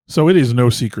So it is no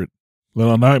secret that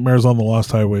on Nightmares on the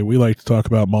Lost Highway, we like to talk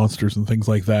about monsters and things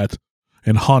like that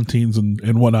and hauntings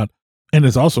and whatnot. And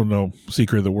it's also no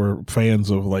secret that we're fans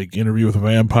of like Interview with a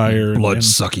Vampire.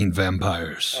 Blood-sucking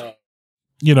vampires.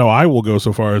 I will go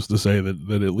so far as to say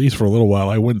that at least for a little while,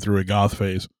 I went through a goth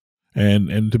phase.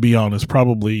 And to be honest,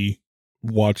 probably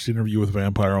watched Interview with a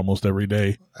Vampire almost every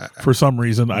day. For some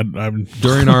reason, I'm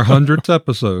during our 100th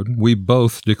episode, we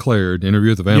both declared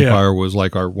Interview with the Vampire was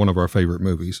like one of our favorite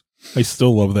movies. I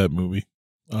still love that movie.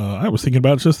 I was thinking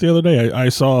about it just the other day. I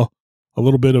saw a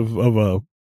little bit of a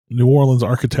New Orleans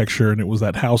architecture, and it was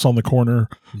that house on the corner.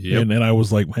 Yep. And I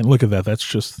was like, man, look at that. That's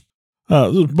just,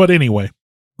 but anyway,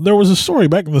 there was a story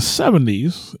back in the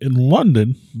 70s in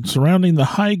London surrounding the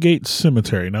Highgate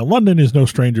Cemetery. Now, London is no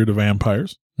stranger to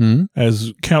vampires,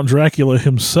 as Count Dracula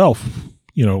himself,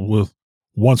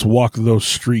 once walked those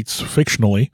streets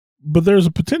fictionally. But there's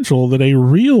a potential that a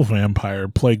real vampire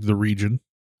plagued the region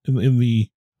in the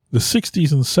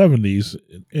 60s and 70s,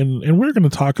 and we're going to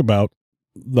talk about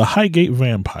the Highgate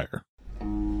Vampire.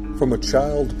 From a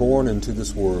child born into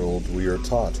this world, we are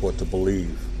taught what to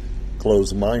believe.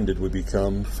 Closed-minded we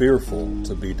become, fearful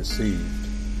to be deceived.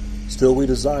 Still we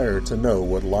desire to know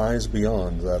what lies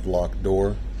beyond that locked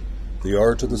door. The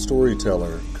art of the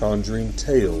storyteller, conjuring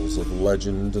tales of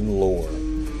legend and lore.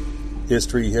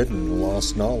 History hidden,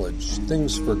 lost knowledge,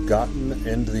 things forgotten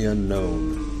and the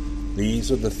unknown.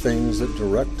 These are the things that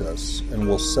direct us and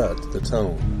will set the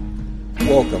tone.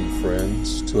 Welcome,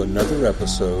 friends, to another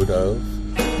episode of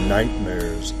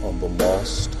Nightmares on the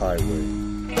Lost Highway.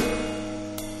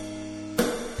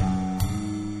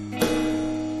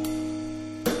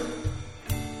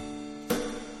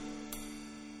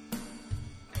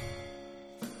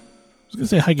 I was going to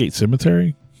say Highgate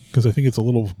Cemetery, because I think it's a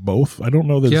little of both. I don't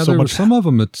know that so much. Some of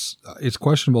them, it's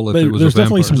questionable if it was there's a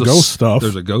vampire. Definitely some ghost stuff.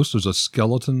 There's a ghost, there's a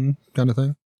skeleton kind of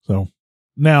thing. So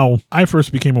now I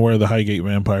first became aware of the Highgate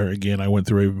Vampire. Again, I went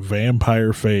through a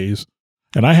vampire phase,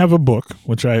 and I have a book,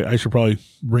 which I should probably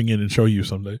bring in and show you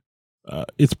someday.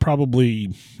 It's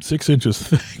probably 6 inches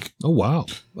thick. Oh, wow.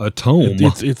 A tome.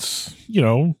 It's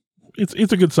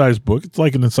a good sized book. It's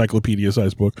like an encyclopedia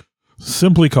sized book,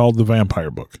 simply called The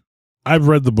Vampire Book. I've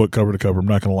read the book cover to cover, I'm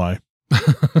not going to lie.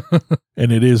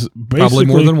 And it is probably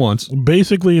more than once.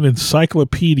 Basically an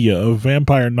encyclopedia of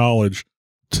vampire knowledge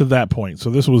to that point. So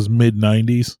this was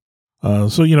mid-90s.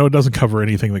 So, it doesn't cover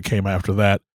anything that came after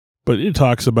that. But it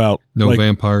talks about... No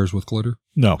vampires with glitter?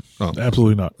 No,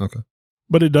 absolutely not. Okay.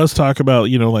 But it does talk about,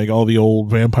 like all the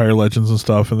old vampire legends and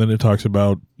stuff. And then it talks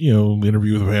about,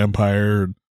 Interview with a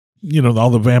Vampire, and, all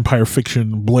the vampire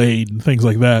fiction, Blade, and things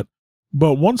like that.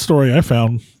 But one story I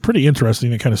found pretty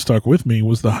interesting that kind of stuck with me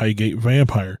was the Highgate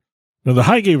Vampire. Now, the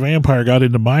Highgate Vampire got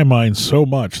into my mind so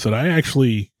much that I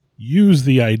actually used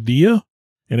the idea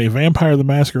in a Vampire the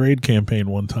Masquerade campaign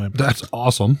one time. That's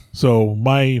awesome. So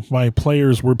my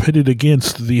players were pitted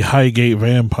against the Highgate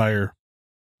Vampire.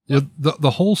 Yeah,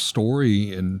 the whole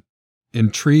story and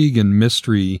intrigue and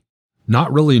mystery,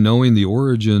 not really knowing the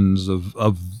origins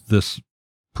of this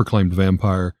proclaimed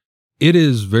vampire, it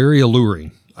is very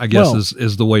alluring. I guess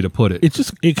is the way to put it.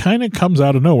 It kind of comes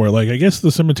out of nowhere. Like, I guess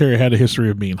the cemetery had a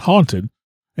history of being haunted.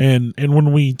 And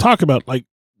when we talk about, like,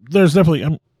 there's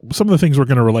definitely, some of the things we're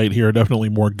going to relate here are definitely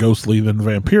more ghostly than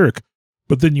vampiric.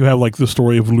 But then you have, like, the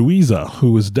story of Louisa,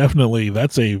 who is definitely,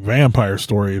 that's a vampire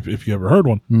story if you ever heard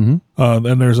one. Mm-hmm.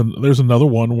 And there's another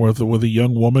one with a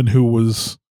young woman who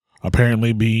was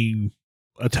apparently being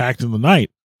attacked in the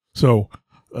night. So...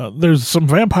 there's some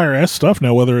vampire-esque stuff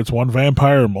now, whether it's one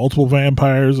vampire or multiple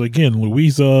vampires. Again,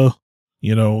 Louisa,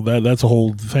 that's a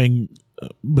whole thing.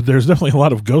 But there's definitely a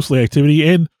lot of ghostly activity.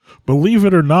 And believe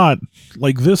it or not,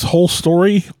 like, this whole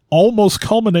story almost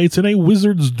culminates in a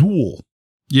wizard's duel.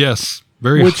 Yes,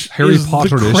 very Harry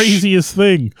Potter-ish. The craziest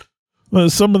thing.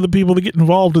 Some of the people that get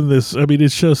involved in this, I mean,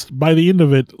 it's just, by the end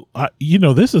of it,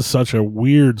 this is such a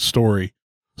weird story.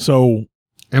 So...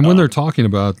 And when they're talking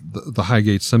about the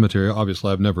Highgate Cemetery,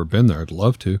 obviously I've never been there. I'd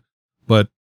love to, but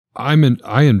I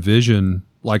envision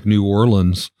like New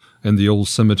Orleans and the old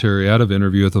cemetery out of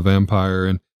Interview with a Vampire,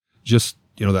 and just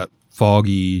that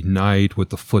foggy night with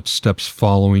the footsteps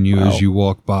following you as you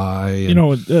walk by.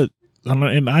 And,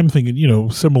 and I'm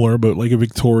thinking similar, but like a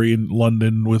Victorian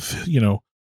London with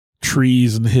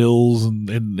trees and hills, and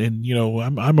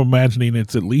I'm imagining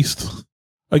it's at least.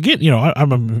 Again,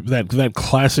 I'm that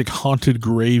classic haunted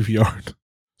graveyard.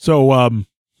 So,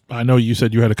 I know you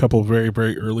said you had a couple of very,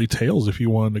 very early tales. If you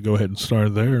wanted to go ahead and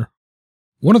start there.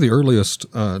 One of the earliest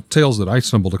tales that I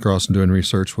stumbled across in doing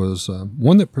research was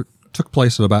one that took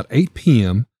place at about 8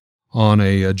 p.m. on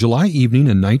a July evening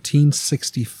in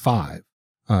 1965.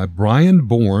 Brian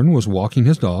Bourne was walking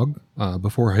his dog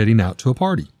before heading out to a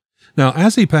party. Now,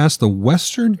 as he passed the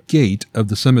western gate of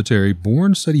the cemetery,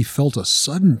 Bourne said he felt a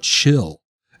sudden chill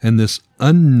and this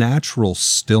unnatural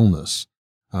stillness.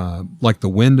 Like the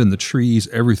wind in the trees,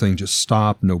 everything just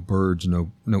stopped, no birds,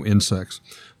 no insects.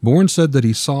 Bourne said that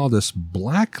he saw this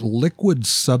black liquid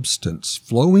substance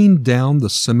flowing down the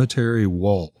cemetery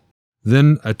wall.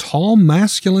 Then a tall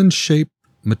masculine shape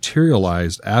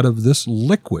materialized out of this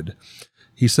liquid.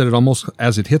 He said it almost,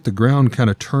 as it hit the ground, kind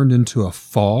of turned into a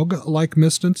fog-like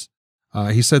mist.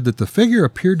 He said that the figure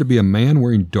appeared to be a man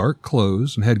wearing dark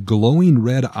clothes and had glowing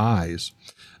red eyes.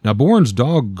 Now, Bourne's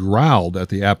dog growled at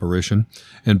the apparition,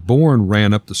 and Bourne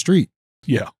ran up the street.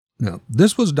 Yeah. Now,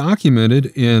 this was documented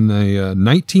in a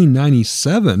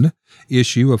 1997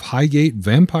 issue of Highgate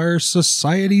Vampire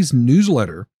Society's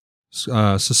newsletter,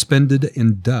 Suspended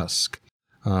in Dusk.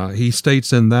 He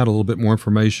states in that a little bit more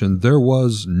information. There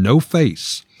was no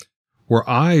face. Where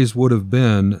eyes would have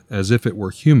been as if it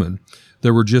were human,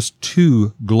 there were just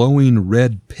two glowing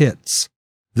red pits.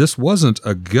 This wasn't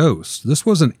a ghost. This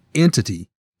was an entity,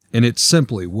 and it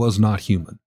simply was not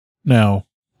human. Now,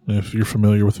 if you're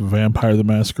familiar with Vampire the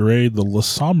Masquerade, the La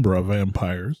Sombra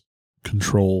vampires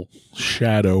control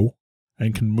shadow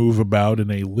and can move about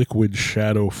in a liquid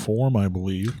shadow form, I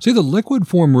believe. See, the liquid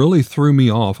form really threw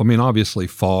me off. I mean, obviously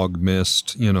fog,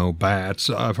 mist, bats.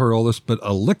 I've heard all this, but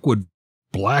a liquid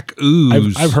black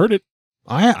ooze. I've heard it.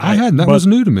 I hadn't. That was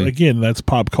new to me. Again, that's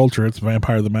pop culture. It's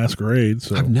Vampire the Masquerade.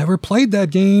 So. I've never played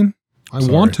that game. I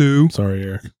want to. Sorry,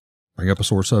 Eric. Bring up a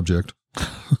sore subject.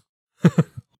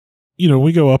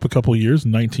 We go up a couple of years,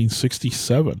 in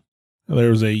 1967. There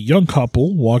was a young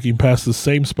couple walking past the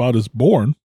same spot as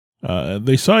Bourne.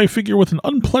 They saw a figure with an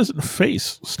unpleasant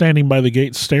face standing by the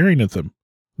gate staring at them.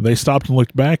 They stopped and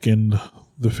looked back, and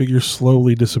the figure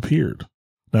slowly disappeared.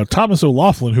 Now, Thomas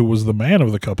O'Laughlin, who was the man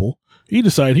of the couple, he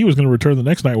decided he was going to return the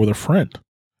next night with a friend.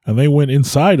 And they went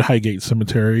inside Highgate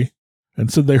Cemetery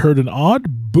and said they heard an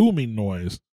odd booming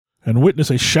noise and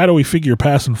witnessed a shadowy figure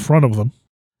pass in front of them.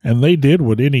 And they did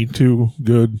what any two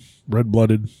good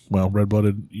red-blooded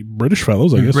British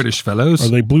fellows, I guess. British fellows. Are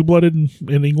they blue-blooded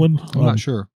in England? I'm not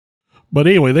sure. But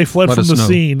anyway, they fled from the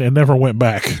scene and never went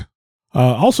back.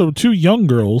 Also, two young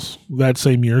girls that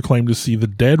same year claimed to see the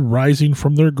dead rising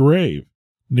from their grave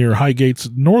near Highgate's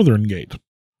northern gate.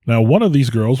 Now, one of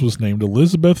these girls was named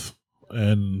Elizabeth,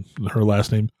 and her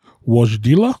last name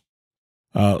Wajdila.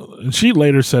 And she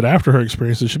later said after her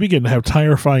experiences, she began to have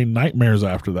terrifying nightmares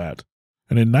after that.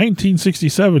 And in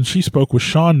 1967, she spoke with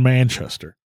Sean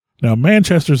Manchester. Now,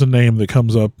 Manchester's a name that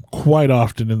comes up quite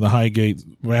often in the Highgate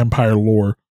vampire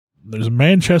lore. There's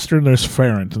Manchester and there's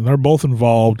Farrant, and they're both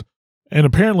involved, and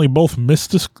apparently both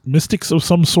mystics of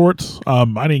some sort. I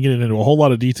didn't get into a whole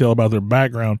lot of detail about their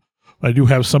background. I do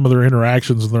have some of their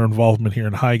interactions and their involvement here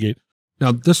in Highgate.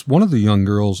 Now, one of the young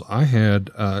girls I had,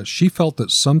 she felt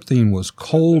that something was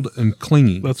cold and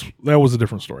clinging. That was a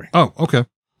different story. Oh, okay.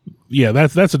 Yeah,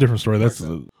 that's a different story.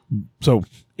 So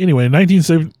anyway, in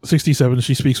 1967,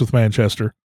 she speaks with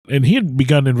Manchester, and he had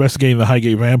begun investigating the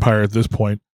Highgate vampire at this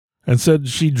point, and said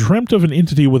she dreamt of an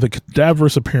entity with a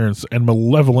cadaverous appearance and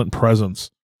malevolent presence,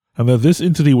 and that this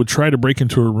entity would try to break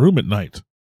into her room at night.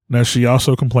 Now, she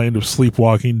also complained of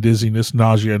sleepwalking, dizziness,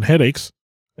 nausea, and headaches,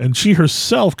 and she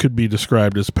herself could be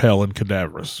described as pale and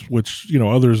cadaverous, which,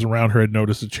 others around her had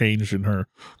noticed a change in her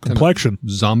complexion. Kind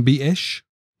of zombie-ish?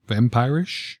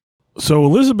 Vampire-ish? So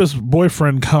Elizabeth's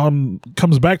boyfriend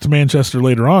comes back to Manchester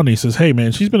later on. And he says, hey,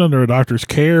 man, she's been under a doctor's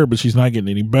care, but she's not getting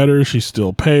any better. She's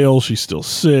still pale. She's still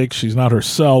sick. She's not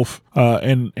herself.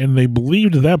 And they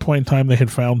believed at that point in time they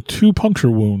had found 2 puncture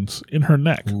wounds in her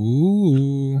neck.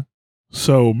 Ooh.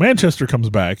 So Manchester comes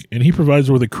back, and he provides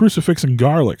her with a crucifix and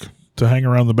garlic to hang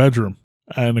around the bedroom.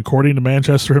 And according to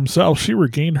Manchester himself, she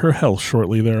regained her health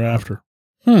shortly thereafter.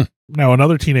 Now,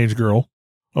 another teenage girl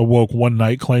awoke one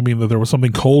night claiming that there was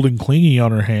something cold and clingy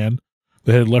on her hand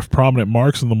that had left prominent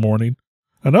marks in the morning.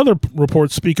 And other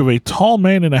reports speak of a tall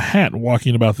man in a hat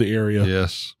walking about the area.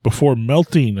 Yes. Before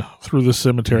melting through the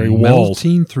cemetery walls.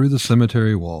 Melting through the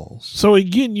cemetery walls. So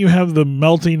again, you have the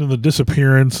melting and the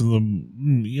disappearance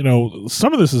and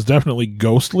some of this is definitely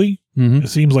ghostly. Mm-hmm. It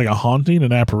seems like a haunting,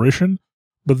 an apparition.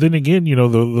 But then again,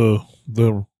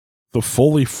 the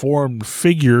fully formed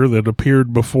figure that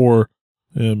appeared before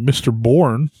Mr.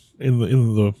 Bourne in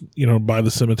the by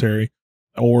the cemetery,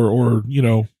 or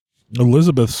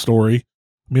Elizabeth's story.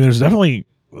 I mean, there's definitely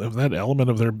that element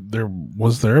of there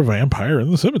was a vampire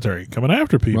in the cemetery coming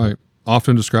after people. Right.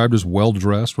 Often described as well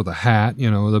dressed with a hat.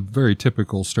 The very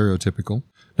typical, stereotypical.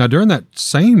 Now, during that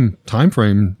same time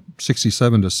frame,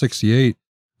 67 to 68,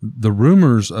 The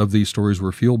rumors of these stories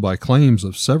were fueled by claims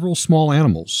of several small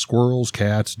animals, squirrels,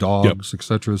 cats, dogs,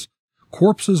 etc.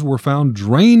 Corpses were found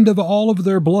drained of all of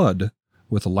their blood,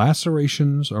 with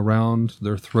lacerations around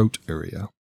their throat area.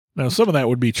 Now, some of that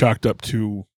would be chalked up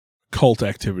to cult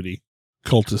activity,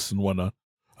 cultists and whatnot.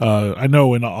 I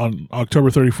know on October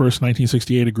 31st,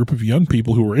 1968, a group of young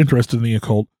people who were interested in the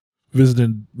occult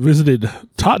visited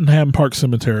Tottenham Park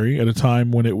Cemetery at a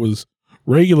time when it was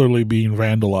regularly being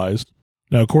vandalized.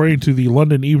 Now, according to the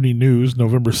London Evening News,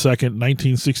 November 2nd,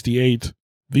 1968,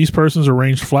 these persons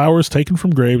arranged flowers taken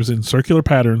from graves in circular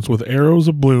patterns with arrows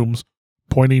of blooms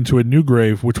pointing to a new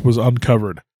grave which was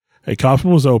uncovered. A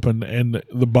coffin was opened and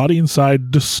the body inside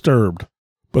disturbed,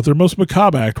 but their most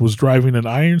macabre act was driving an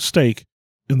iron stake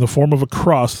in the form of a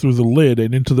cross through the lid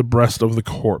and into the breast of the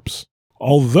corpse.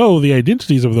 Although the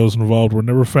identities of those involved were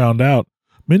never found out,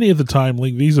 many at the time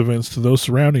linked these events to those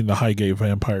surrounding the Highgate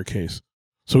vampire case.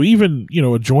 So even,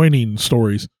 adjoining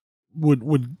stories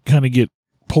would kind of get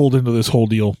pulled into this whole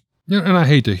deal. Yeah, and I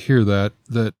hate to hear that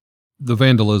the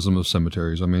vandalism of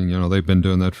cemeteries. I mean, they've been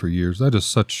doing that for years. That is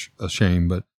such a shame,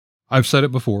 but I've said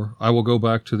it before. I will go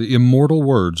back to the immortal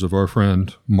words of our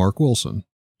friend Mark Wilson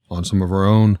on some of our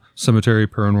own cemetery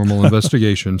paranormal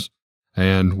investigations.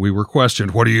 And we were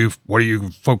questioned, what are you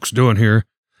folks doing here?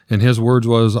 And his words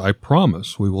was, I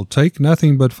promise we will take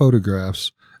nothing but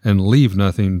photographs and leave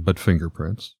nothing but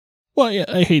fingerprints. Well, yeah,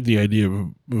 I hate the idea of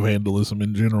vandalism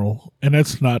in general. And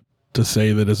that's not to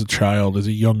say that as a child, as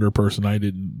a younger person, I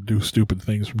didn't do stupid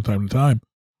things from time to time.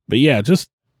 But yeah, just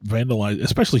vandalize,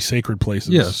 especially sacred places.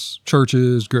 Yes,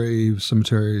 churches, graves,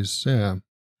 cemeteries, yeah.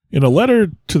 In a letter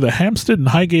to the Hampstead and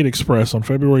Highgate Express on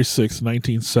February 6,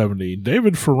 1970,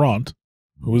 David Ferrant,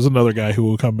 who was another guy who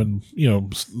will come in,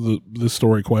 this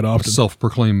story quite often. A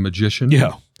self-proclaimed magician.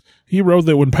 Yeah. He wrote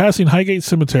that when passing Highgate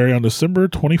Cemetery on December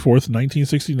 24th,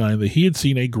 1969, that he had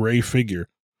seen a gray figure.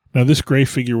 Now, this gray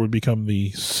figure would become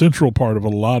the central part of a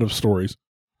lot of stories,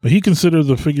 but he considered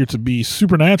the figure to be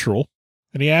supernatural,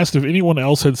 and he asked if anyone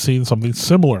else had seen something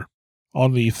similar.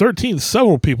 On the 13th,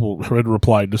 several people had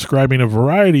replied, describing a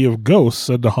variety of ghosts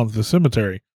said to haunt the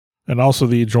cemetery, and also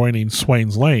the adjoining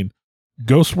Swains Lane.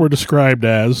 Ghosts were described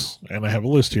as, and I have a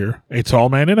list here, a tall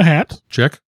man in a hat.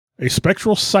 Check. A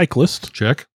spectral cyclist.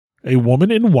 Check. A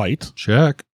woman in white.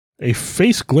 Check. A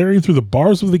face glaring through the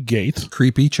bars of the gate.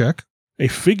 Creepy. Check. A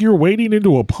figure wading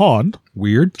into a pond.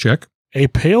 Weird. Check. A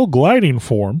pale gliding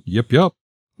form. Yep.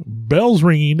 Bells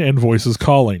ringing and voices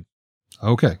calling.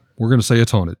 Okay. We're going to say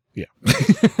it's haunted. Yeah.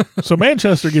 So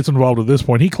Manchester gets involved at this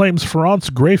point. He claims Ferrant's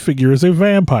gray figure is a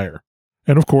vampire.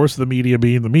 And of course, the media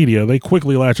being the media, they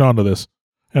quickly latch onto this.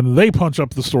 And they punch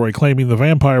up the story claiming the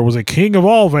vampire was a king of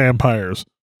all vampires.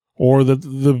 Or that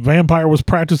the vampire was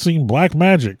practicing black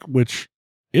magic, which,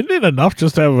 isn't it enough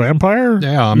just to have a vampire?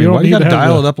 Yeah, I mean, why do you got to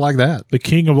dial it up like that? The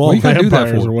king of all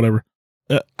vampires or whatever.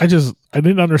 I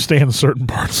didn't understand certain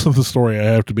parts of the story, I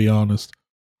have to be honest.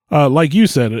 Like you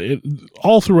said,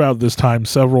 all throughout this time,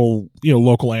 several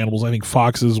local animals, I think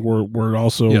foxes were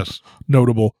also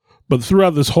notable. But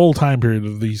throughout this whole time period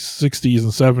of the 60s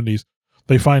and 70s,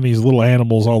 they find these little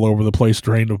animals all over the place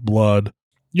drained of blood.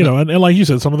 And like you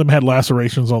said, some of them had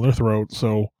lacerations on their throat.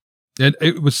 So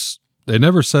they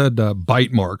never said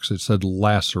bite marks. It said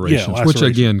lacerations, which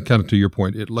again, kind of to your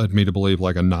point, it led me to believe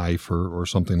like a knife or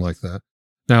something like that.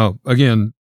 Now,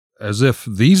 again, as if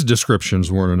these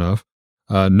descriptions weren't enough,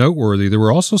 noteworthy, there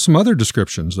were also some other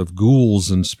descriptions of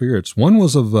ghouls and spirits. One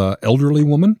was of an elderly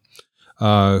woman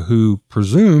who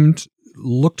presumed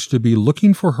looked to be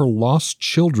looking for her lost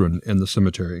children in the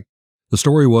cemetery. The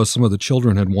story was some of the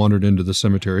children had wandered into the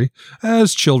cemetery,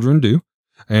 as children do,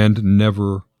 and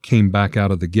never came back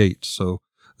out of the gate. So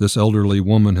this elderly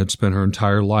woman had spent her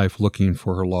entire life looking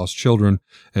for her lost children,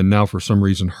 and now for some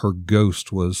reason her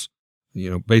ghost was,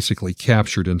 basically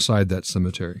captured inside that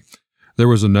cemetery. There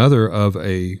was another of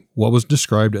what was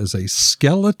described as a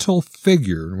skeletal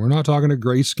figure. We're not talking a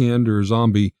gray-skinned or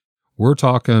zombie. We're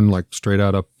talking like straight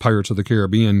out of Pirates of the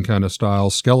Caribbean kind of style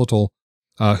skeletal,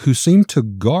 who seemed to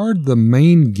guard the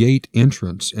main gate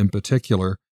entrance in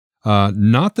particular.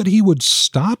 Not that he would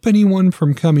stop anyone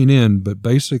from coming in, but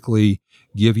basically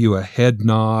give you a head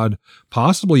nod,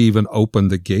 possibly even open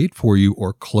the gate for you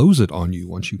or close it on you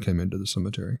once you came into the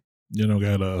cemetery.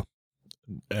 Gotta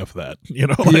F that,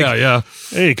 yeah.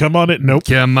 Hey, come on in. Nope.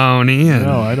 Come on in.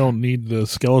 No, I don't need the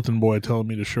skeleton boy telling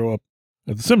me to show up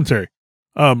at the cemetery.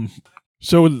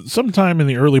 So sometime in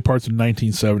the early parts of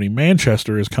 1970,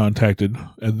 Manchester is contacted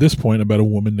at this point about a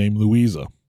woman named Louisa.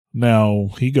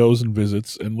 Now, he goes and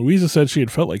visits, and Louisa said she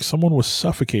had felt like someone was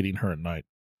suffocating her at night.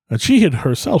 And she had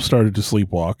herself started to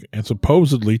sleepwalk, and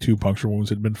supposedly 2 puncture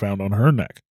wounds had been found on her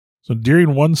neck. So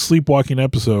during one sleepwalking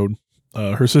episode,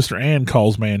 her sister Anne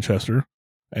calls Manchester,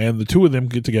 and the two of them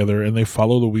get together and they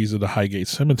follow Louisa to Highgate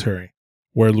Cemetery,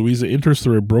 where Louisa enters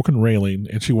through a broken railing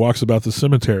and she walks about the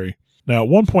cemetery. Now, at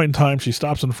one point in time, she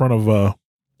stops in front of,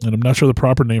 and I'm not sure the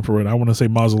proper name for it, I want to say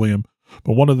mausoleum,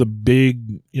 but one of the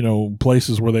big,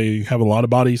 places where they have a lot of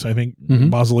bodies, I think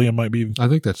mausoleum might be. I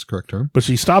think that's the correct term. But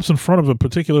she stops in front of a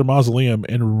particular mausoleum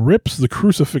and rips the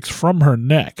crucifix from her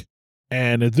neck.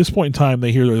 And at this point in time,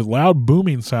 they hear a loud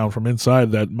booming sound from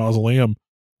inside that mausoleum,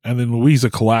 and then Louisa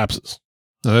collapses.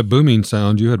 Now, that booming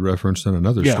sound you had referenced in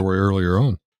another story earlier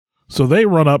on. So they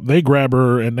run up, they grab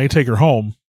her, and they take her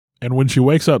home. And when she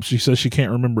wakes up, she says she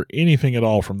can't remember anything at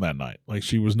all from that night. Like,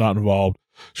 she was not involved.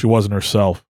 She wasn't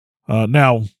herself.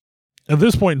 Now, at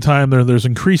this point in time, there's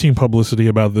increasing publicity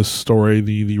about this story,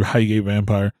 the Highgate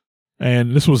vampire.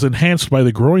 And this was enhanced by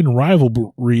the growing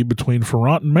rivalry between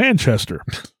Ferrant and Manchester,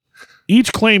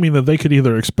 each claiming that they could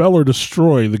either expel or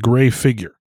destroy the gray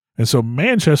figure. And so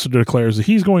Manchester declares that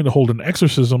he's going to hold an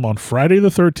exorcism on Friday the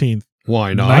 13th.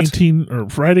 Why not?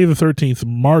 Friday the 13th,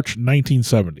 March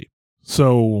 1970.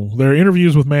 So there are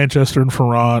interviews with Manchester and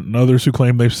Ferrant and others who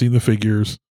claim they've seen the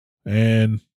figures.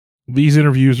 And these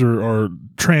interviews are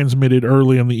transmitted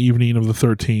early in the evening of the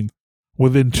 13th.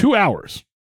 Within 2 hours,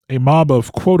 a mob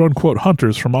of quote-unquote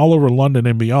hunters from all over London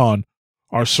and beyond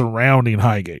are surrounding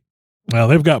Highgate. Now,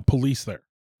 they've got police there.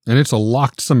 And it's a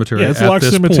locked cemetery. Yeah, it's a locked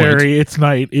cemetery. It's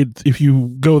night. If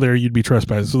you go there, you'd be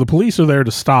trespassing. So the police are there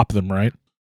to stop them, right?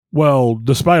 Well,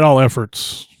 despite all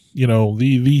efforts,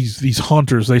 these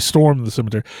hunters, they storm the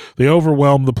cemetery. They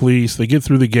overwhelm the police. They get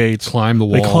through the gates. Climb the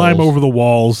walls. They climb over the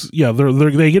walls. Yeah,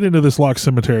 they get into this locked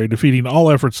cemetery, defeating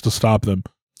all efforts to stop them.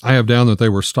 I have down that they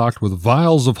were stocked with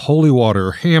vials of holy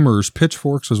water, hammers,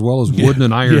 pitchforks, as well as wooden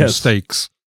and iron stakes.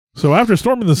 So after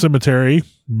storming the cemetery,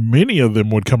 many of them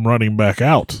would come running back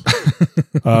out.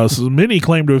 So many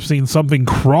claim to have seen something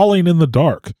crawling in the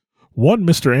dark. One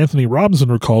Mr. Anthony Robinson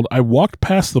recalled, "I walked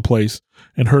past the place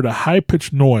and heard a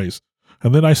high-pitched noise,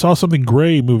 and then I saw something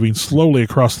gray moving slowly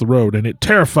across the road, and it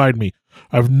terrified me.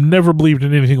 I've never believed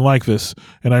in anything like this,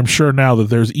 and I'm sure now that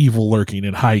there's evil lurking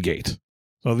in Highgate."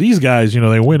 So these guys,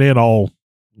 they went in all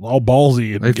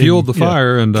ballsy. And they fueled the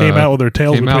fire and came out with their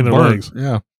tails between their legs.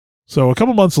 Yeah. So a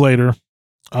couple months later,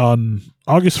 on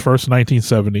August 1st,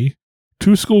 1970,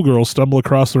 two schoolgirls stumble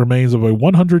across the remains of a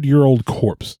 100-year-old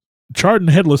corpse. Charred and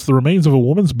headless, the remains of a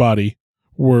woman's body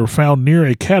were found near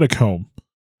a catacomb,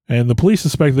 and the police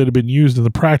suspect that it had been used in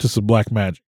the practice of black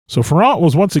magic. So Ferrant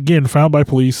was once again found by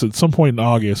police at some point in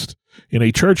August in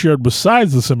a churchyard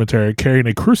besides the cemetery carrying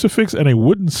a crucifix and a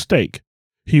wooden stake.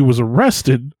 He was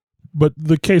arrested, but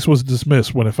the case was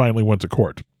dismissed when it finally went to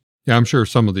court. Yeah, I'm sure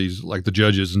some of these, like the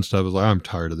judges and stuff, is like, I'm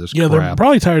tired of this crap. They're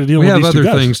probably tired of dealing with these two guys. We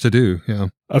have other things to do, yeah.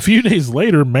 A few days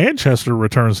later, Manchester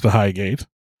returns to Highgate,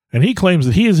 and he claims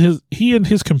that he and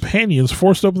his companions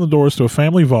forced open the doors to a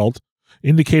family vault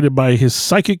indicated by his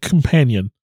psychic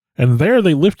companion, and there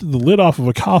they lifted the lid off of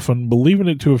a coffin, believing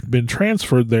it to have been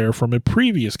transferred there from a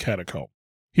previous catacomb.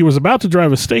 He was about to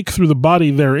drive a stake through the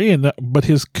body therein, but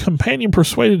his companion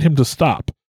persuaded him to stop.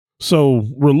 So,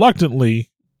 reluctantly,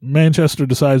 Manchester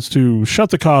decides to shut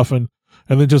the coffin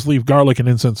and then just leave garlic and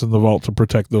incense in the vault to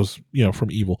protect those,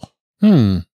 from evil.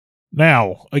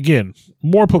 Now, again,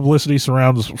 more publicity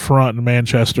surrounds Ferrant and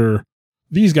Manchester.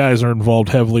 These guys are involved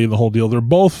heavily in the whole deal. They're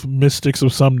both mystics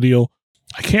of some deal.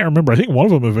 I can't remember. I think one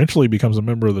of them eventually becomes a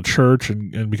member of the church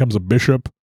and becomes a bishop.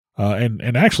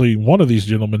 And actually, one of these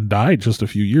gentlemen died just a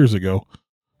few years ago,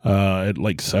 at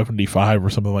like 75 or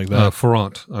something like that.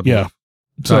 Ferrant, I believe. Yeah.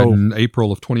 Died in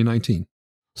April of 2019.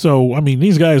 So,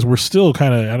 these guys were still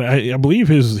kind of, I believe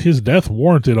his death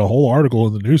warranted a whole article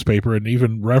in the newspaper and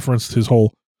even referenced his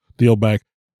whole deal back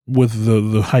with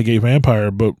the Highgate vampire.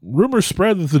 But rumors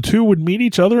spread that the two would meet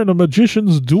each other in a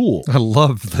magician's duel. I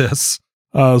love this.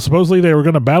 Supposedly they were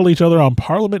going to battle each other on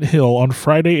Parliament Hill on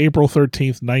Friday, April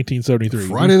 13th, 1973.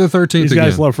 Friday the 13th These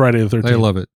guys love Friday the 13th. They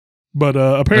love it. But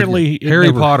apparently... Like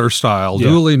Harry Potter style,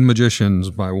 dueling magicians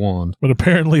by wand. But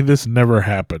apparently this never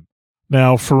happened.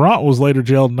 Now, Ferrant was later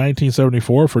jailed in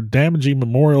 1974 for damaging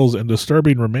memorials and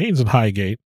disturbing remains in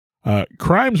Highgate,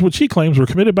 crimes which he claims were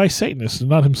committed by Satanists and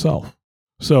not himself.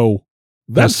 So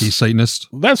that's Satanist.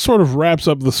 That sort of wraps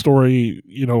up the story,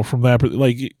 from that.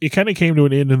 Like, it kind of came to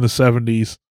an end in the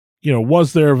 70s.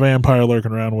 Was there a vampire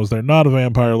lurking around? Was there not a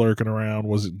vampire lurking around?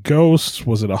 Was it ghosts?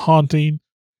 Was it a haunting?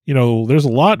 There's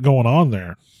a lot going on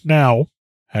there. Now,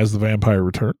 has the vampire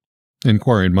returned?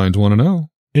 Inquiring minds want to know.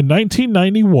 In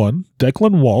 1991,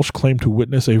 Declan Walsh claimed to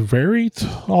witness a very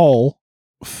tall,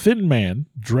 thin man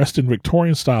dressed in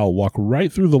Victorian style walk right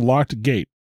through the locked gate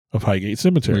of Highgate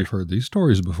Cemetery. We've heard these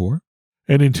stories before.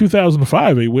 And in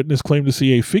 2005, a witness claimed to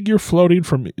see a figure floating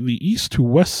from the east to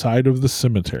west side of the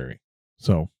cemetery.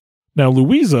 So, now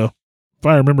Louisa, if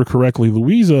I remember correctly,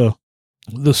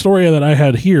 the story that I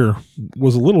had here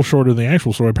was a little shorter than the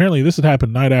actual story. Apparently, this had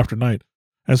happened night after night.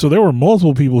 And so there were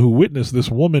multiple people who witnessed this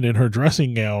woman in her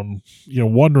dressing gown,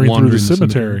 wandering through the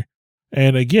cemetery.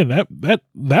 And again,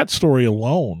 that story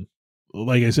alone,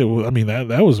 like I said, I mean,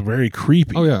 that was very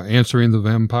creepy. Oh, yeah. Answering the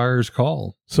vampire's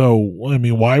call. So, I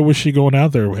mean, why was she going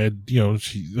out there?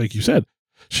 She, like you said,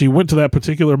 she went to that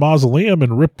particular mausoleum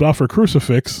and ripped off her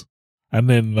crucifix. And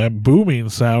then that booming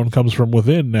sound comes from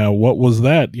within. Now, what was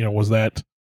that? Was that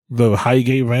the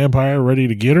Highgate vampire ready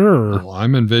to get her? Or? Well,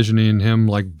 I'm envisioning him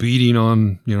like beating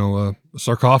on, a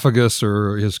sarcophagus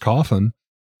or his coffin.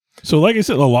 So, like I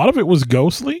said, a lot of it was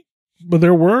ghostly, but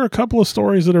there were a couple of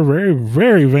stories that are very,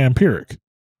 very vampiric.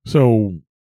 So,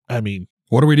 I mean,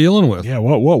 what are we dealing with? Yeah,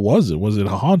 what was it? Was it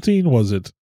a haunting? Was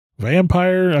it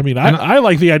vampire? I mean, I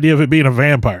like the idea of it being a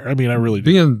vampire. I mean, I really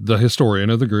do. Being the historian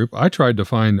of the group, I tried to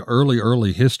find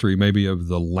early history, maybe of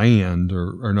the land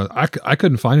or no. I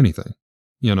couldn't find anything.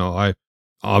 I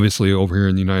obviously over here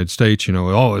in the United States, it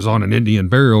was on an Indian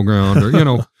burial ground,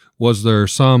 or was there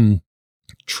some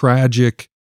tragic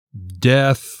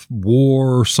death,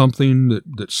 war, something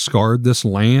that scarred this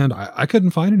land? I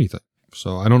couldn't find anything.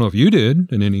 So I don't know if you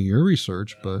did in any of your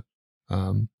research, but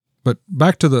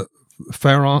back to the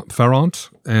Farrant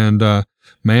and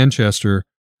Manchester,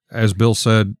 as Bill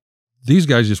said, these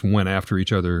guys just went after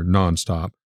each other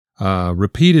nonstop,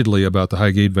 repeatedly about the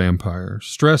Highgate vampire,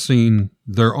 stressing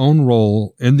their own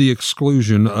role in the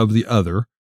exclusion of the other,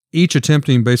 each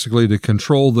attempting basically to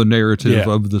control the narrative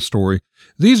of the story.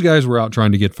 These guys were out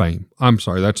trying to get fame. I'm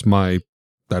sorry, that's my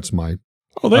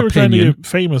Oh, they were trying to get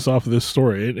famous off of this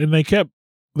story, and they kept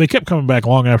coming back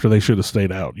long after they should have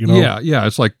stayed out. Yeah.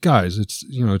 It's like, guys,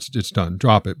 it's done.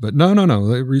 Drop it. But no.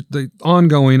 The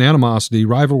ongoing animosity,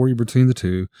 rivalry between the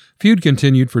two, feud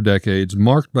continued for decades,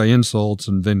 marked by insults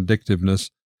and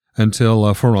vindictiveness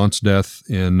until Farrant's death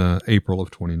in April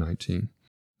of 2019.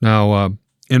 Now,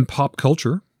 in pop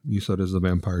culture, you said, is the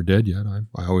vampire dead yet?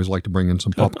 I always like to bring in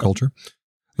some pop culture.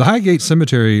 The Highgate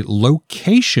Cemetery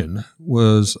location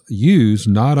was used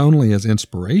not only as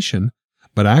inspiration,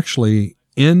 but actually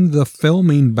in the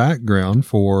filming background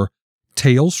for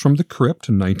Tales from the Crypt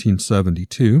in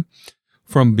 1972,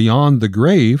 From Beyond the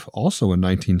Grave, also in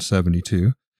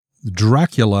 1972,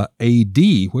 Dracula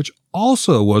A.D., which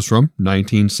also was from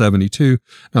 1972.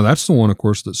 Now, that's the one, of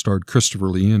course, that starred Christopher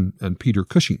Lee and Peter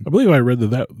Cushing. I believe I read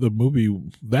that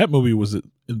movie was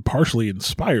partially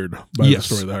inspired by the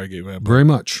story of the Highgate Vampire. Very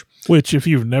much. Which, if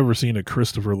you've never seen a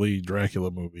Christopher Lee Dracula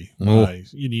movie,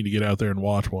 you need to get out there and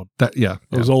watch one.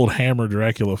 Those old Hammer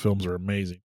Dracula films are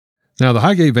amazing. Now, the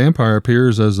Highgate Vampire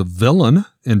appears as a villain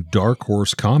in Dark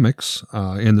Horse Comics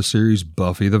in the series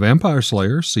Buffy the Vampire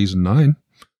Slayer, Season 9.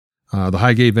 The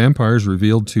Highgate Vampire is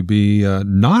revealed to be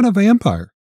not a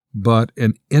vampire, but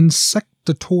an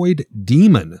insectoid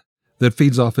demon that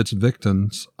feeds off its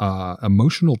victims'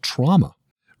 emotional trauma.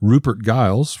 Rupert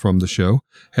Giles from the show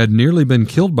had nearly been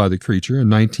killed by the creature in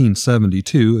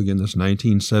 1972. Again, this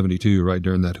 1972, right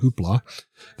during that hoopla.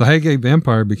 The Highgate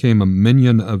Vampire became a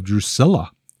minion of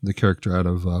Drusilla, the character out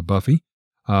of Buffy,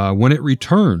 when it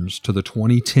returns to the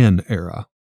 2010 era.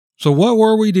 So what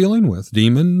were we dealing with?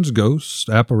 Demons, ghosts,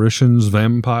 apparitions,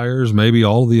 vampires, maybe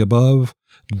all of the above?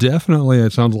 Definitely,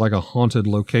 it sounds like a haunted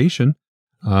location.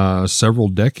 Several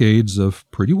decades of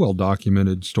pretty well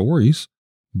documented stories,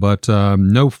 but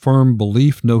no firm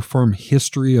belief, no firm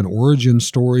history, an origin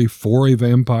story for a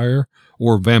vampire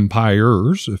or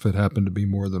vampires, if it happened to be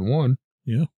more than one.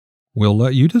 Yeah. We'll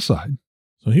let you decide.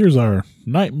 So here's our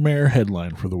nightmare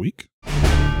headline for the week.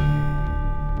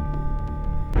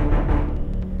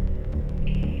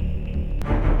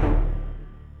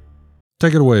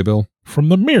 Take it away, Bill. From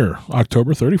the Mirror,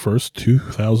 October 31st,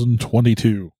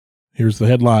 2022. Here's the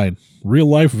headline. Real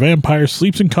life vampire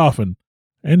sleeps in coffin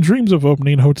and dreams of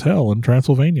opening hotel in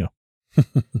Transylvania.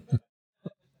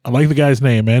 I like the guy's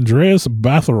name, Andreas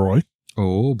Bathory.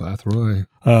 Oh, Bathory.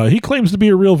 He claims to be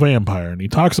a real vampire, and he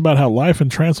talks about how life in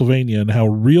Transylvania and how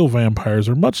real vampires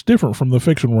are much different from the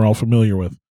fiction we're all familiar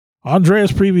with.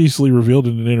 Andreas previously revealed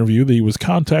in an interview that he was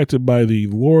contacted by the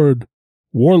warlord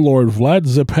Vlad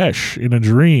Zepes in a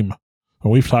dream.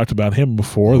 And we've talked about him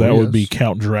before. That would be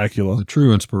Count Dracula. The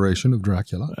true inspiration of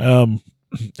Dracula.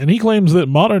 And he claims that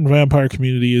modern vampire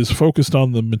community is focused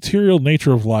on the material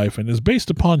nature of life and is based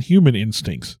upon human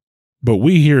instincts. But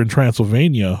we here in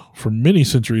Transylvania, for many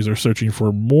centuries, are searching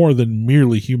for more than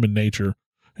merely human nature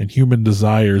and human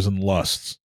desires and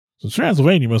lusts. So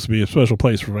Transylvania must be a special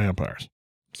place for vampires.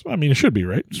 I mean, it should be,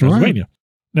 right? It's Transylvania. Right.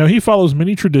 Now, he follows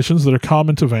many traditions that are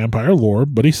common to vampire lore,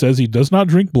 but he says he does not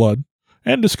drink blood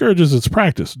and discourages its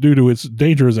practice due to its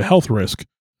danger as a health risk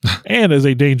and as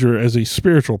a danger as a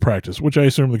spiritual practice, which I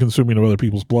assume the consuming of other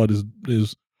people's blood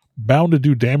is bound to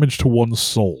do damage to one's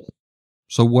soul.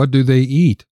 So what do they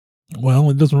eat? Well,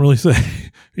 it doesn't really say.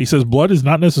 He says blood is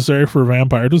not necessary for a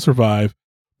vampire to survive,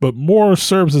 but more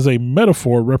serves as a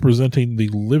metaphor representing the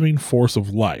living force of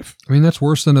life. I mean, that's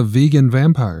worse than a vegan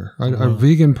vampire, a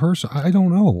vegan person. I don't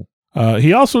know.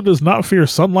 He also does not fear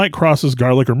sunlight, crosses,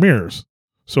 garlic, or mirrors.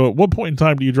 So at what point in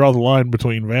time do you draw the line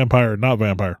between vampire and not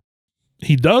vampire?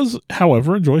 He does,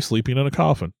 however, enjoy sleeping in a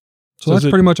coffin. So that's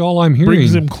pretty much all I'm hearing.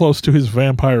 Brings him close to his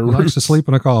vampire roots. He likes to sleep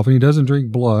in a coffin. He doesn't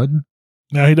drink blood.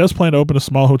 Now, he does plan to open a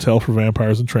small hotel for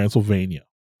vampires in Transylvania.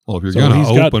 Well, if you're going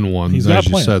to open one, as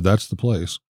you said, that's the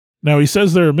place. Now, he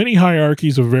says there are many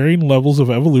hierarchies of varying levels of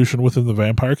evolution within the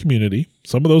vampire community.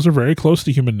 Some of those are very close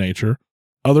to human nature.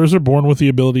 Others are born with the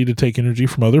ability to take energy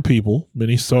from other people,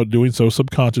 many doing so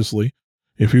subconsciously.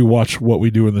 If you watch What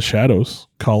We Do in the Shadows,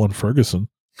 Colin Ferguson,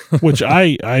 which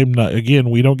I'm not, again,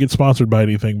 we don't get sponsored by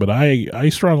anything, but I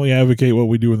strongly advocate What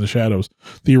We Do in the Shadows.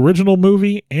 The original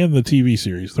movie and the TV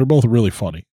series, they're both really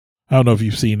funny. I don't know if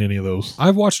you've seen any of those.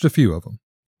 I've watched a few of them.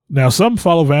 Now, some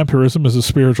follow vampirism as a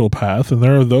spiritual path, and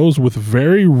there are those with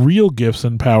very real gifts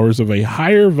and powers of a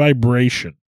higher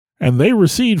vibration, and they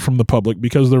recede from the public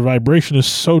because their vibration is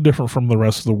so different from the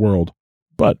rest of the world.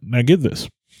 But, now get this.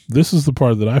 This is the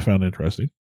part that I found interesting.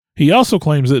 He also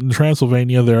claims that in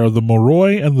Transylvania there are the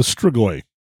Moroi and the Strigoi,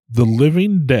 the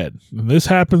living dead. And this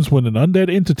happens when an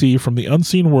undead entity from the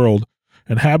unseen world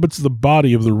inhabits the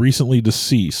body of the recently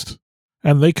deceased,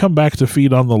 and they come back to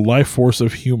feed on the life force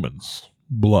of humans.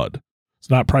 Blood. It's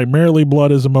not primarily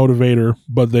blood as a motivator,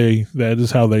 but that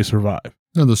is how they survive.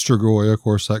 And the Strigoi, of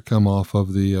course, that come off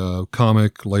of the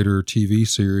comic, later TV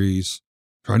series.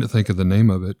 Trying to think of the name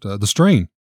of it. The Strain.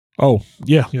 Oh,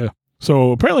 yeah.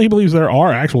 So apparently he believes there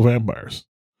are actual vampires.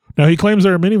 Now, he claims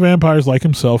there are many vampires like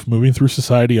himself moving through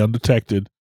society undetected.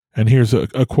 And here's a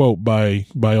quote by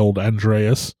old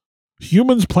Andreas.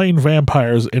 Humans playing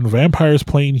vampires and vampires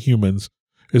playing humans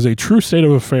is a true state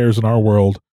of affairs in our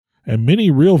world. And many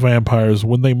real vampires,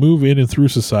 when they move in and through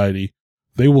society,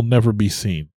 they will never be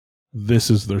seen.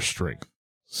 This is their strength.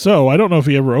 So, I don't know if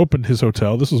he ever opened his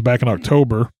hotel. This was back in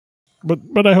October.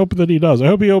 But I hope that he does. I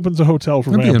hope he opens a hotel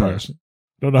for vampires.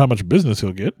 Don't know how much business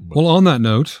he'll get. Well, on that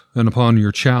note, and upon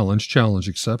your challenge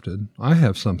accepted, I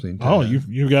have something to add.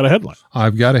 You've got a headline.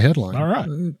 I've got a headline. All right.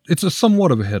 It's a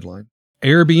somewhat of a headline.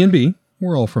 Airbnb,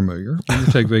 we're all familiar. You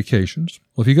take vacations.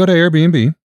 Well, if you go to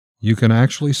Airbnb, you can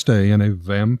actually stay in a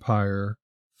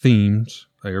vampire-themed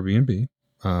Airbnb.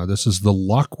 This is the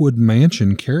Lockwood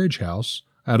Mansion Carriage House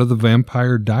out of the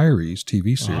Vampire Diaries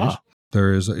TV series.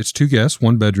 It's 2 guests,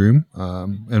 1 bedroom,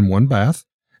 and 1 bath.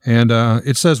 And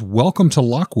it says, "Welcome to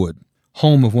Lockwood,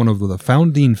 home of one of the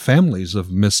founding families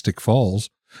of Mystic Falls.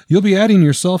 You'll be adding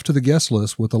yourself to the guest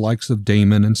list with the likes of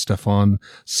Damon and Stefan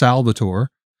Salvatore,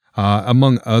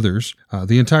 among others.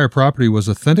 The entire property was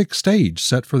authentic stage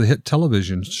set for the hit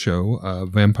television show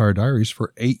Vampire Diaries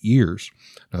for 8 years.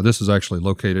 Now, this is actually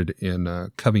located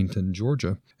in Covington,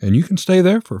 Georgia, and you can stay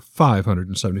there for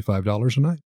 $575 a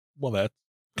night." Well, that's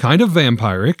kind of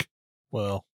vampiric.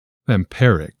 Well,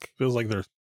 vampiric. Feels like they're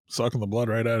sucking the blood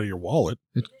right out of your wallet.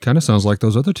 It kind of sounds like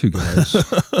those other 2 guys.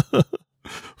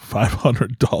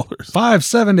 $500.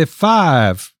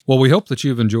 $575. Well, we hope that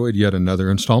you've enjoyed yet another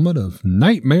installment of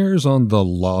Nightmares on the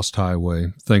Lost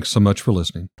Highway. Thanks so much for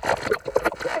listening.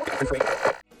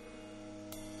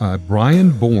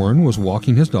 Brian Bourne was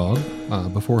walking his dog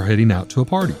before heading out to a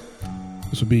party.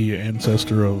 This would be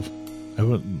ancestor of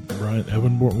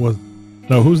Evan Bourne.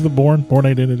 No, who's the Bourne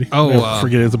Identity? Oh,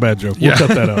 forget it. It's a bad joke. We'll cut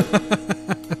that out.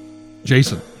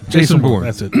 Jason Bourne.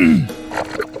 That's it.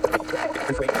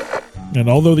 And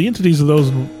although the entities of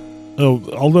those,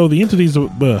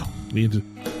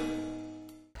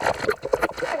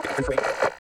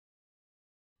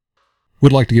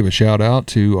 would like to give a shout out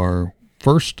to our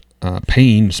first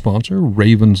paying sponsor,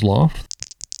 Raven's Loft.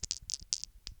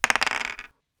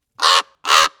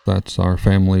 That's our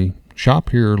family shop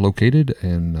here located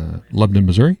in Lebanon,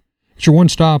 Missouri. It's your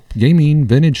one-stop gaming,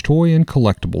 vintage toy, and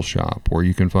collectible shop where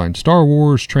you can find Star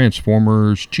Wars,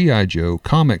 Transformers, G.I. Joe,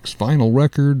 comics, vinyl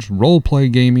records, role-play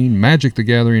gaming, Magic the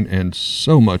Gathering, and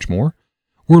so much more.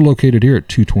 We're located here at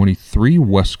 223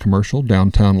 West Commercial,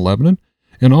 downtown Lebanon,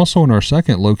 and also in our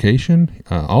second location,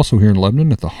 also here in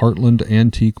Lebanon at the Heartland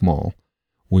Antique Mall.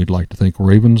 We'd like to thank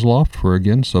Raven's Loft for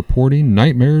again supporting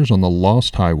Nightmares on the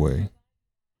Lost Highway.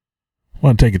 I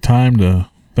want to take a time to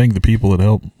thank the people that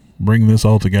helped bring this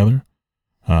all together.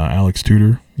 Alex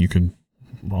Tudor, you can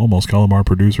almost call him our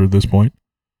producer at this point,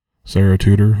 Sarah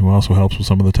Tudor, who also helps with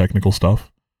some of the technical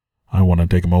stuff. I want to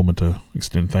take a moment to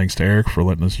extend thanks to Eric for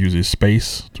letting us use his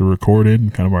space to record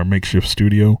in, kind of our makeshift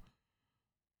studio.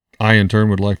 I, in turn,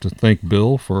 would like to thank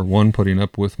Bill for, one, putting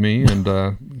up with me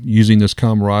and using this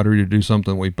camaraderie to do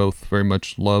something we both very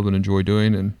much love and enjoy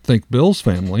doing, and thank Bill's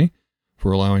family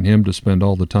for allowing him to spend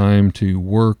all the time to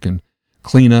work and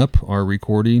clean up our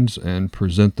recordings and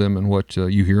present them in what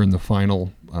you hear in the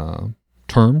final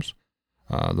terms,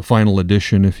 the final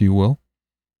edition, if you will.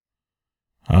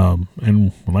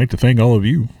 And I'd like to thank all of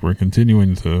you for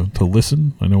continuing to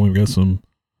listen. I know we've got some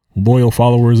loyal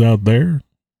followers out there.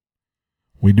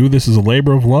 We do this as a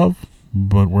labor of love,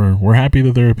 but we're happy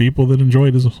that there are people that enjoy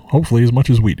it hopefully as much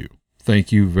as we do.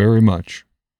 Thank you very much.